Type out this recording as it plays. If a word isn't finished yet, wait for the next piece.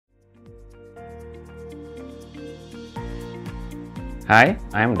Hi,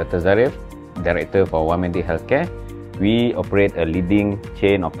 I'm Dr. Zarif, Director for One Medic Healthcare. We operate a leading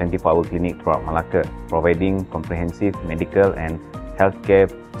chain of 24-hour clinic throughout Malacca, providing comprehensive medical and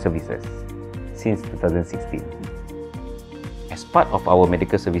healthcare services since 2016. As part of our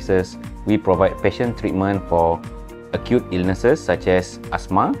medical services, we provide patient treatment for acute illnesses such as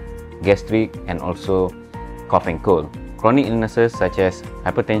asthma, gastric, and also cough and cold. Chronic illnesses such as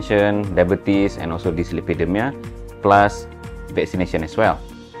hypertension, diabetes, and also dyslipidemia, plus vaccination as well.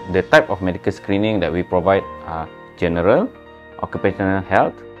 The type of medical screening that we provide are general, occupational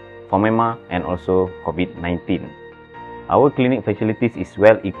health, phonema, and also COVID-19. Our clinic facilities is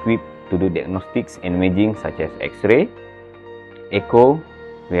well equipped to do diagnostics and imaging such as X-ray, echo,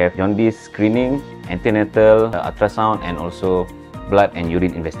 we have jaundice screening, antenatal, ultrasound, and also blood and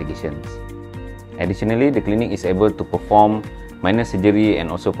urine investigations. Additionally, the clinic is able to perform minor surgery and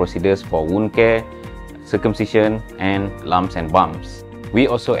also procedures for wound care, circumcision, and lumps and bumps. We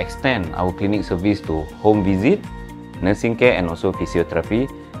also extend our clinic service to home visit, nursing care, and also physiotherapy,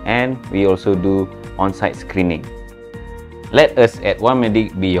 and we also do on-site screening. Let us at One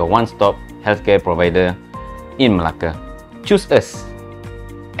Medic be your one-stop healthcare provider in Malacca. Choose us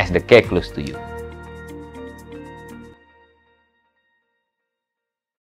as the care close to you.